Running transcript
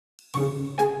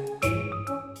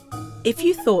If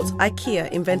you thought IKEA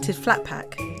invented flat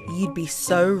pack, you'd be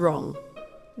so wrong.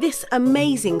 This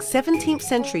amazing 17th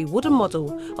century wooden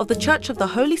model of the Church of the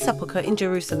Holy Sepulchre in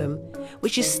Jerusalem,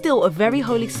 which is still a very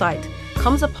holy site,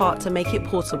 comes apart to make it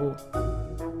portable.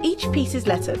 Each piece is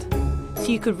lettered, so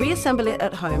you could reassemble it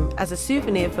at home as a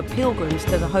souvenir for pilgrims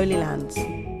to the Holy Lands.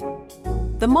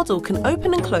 The model can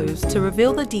open and close to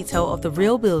reveal the detail of the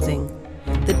real building.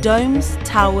 The domes,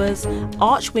 towers,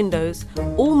 arch windows,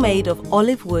 all made of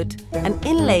olive wood and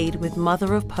inlaid with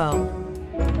mother of pearl.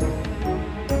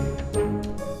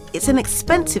 It's an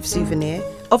expensive souvenir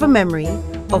of a memory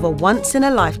of a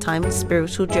once-in-a-lifetime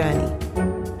spiritual journey.